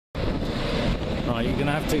Right, you're going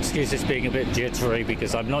to have to excuse this being a bit jittery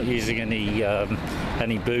because I'm not using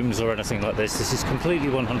any booms or anything like this. This is completely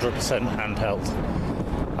 100% handheld.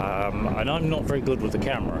 And I'm not very good with the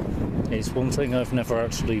camera. It's one thing I've never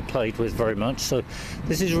actually played with very much, so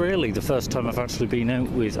this is really the first time I've actually been out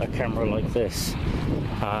with a camera like this.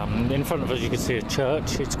 In front of us you can see a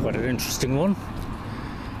church. It's quite an interesting one.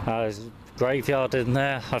 There's a graveyard in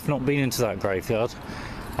there. I've not been into that graveyard.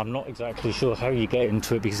 I'm not exactly sure how you get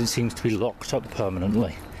into it because it seems to be locked up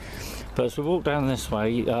permanently. But as we walk down this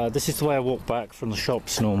way, this is the way I walk back from the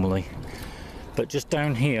shops normally. But just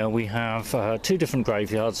down here we have two different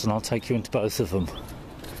graveyards, and I'll take you into both of them.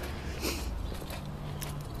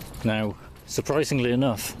 Now, surprisingly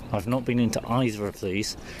enough, I've not been into either of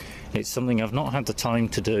these. It's something I've not had the time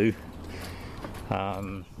to do.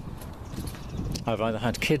 I've either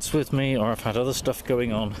had kids with me or I've had other stuff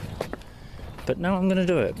going on. But now I'm going to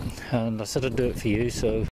do it, and I said I'd do it for you, so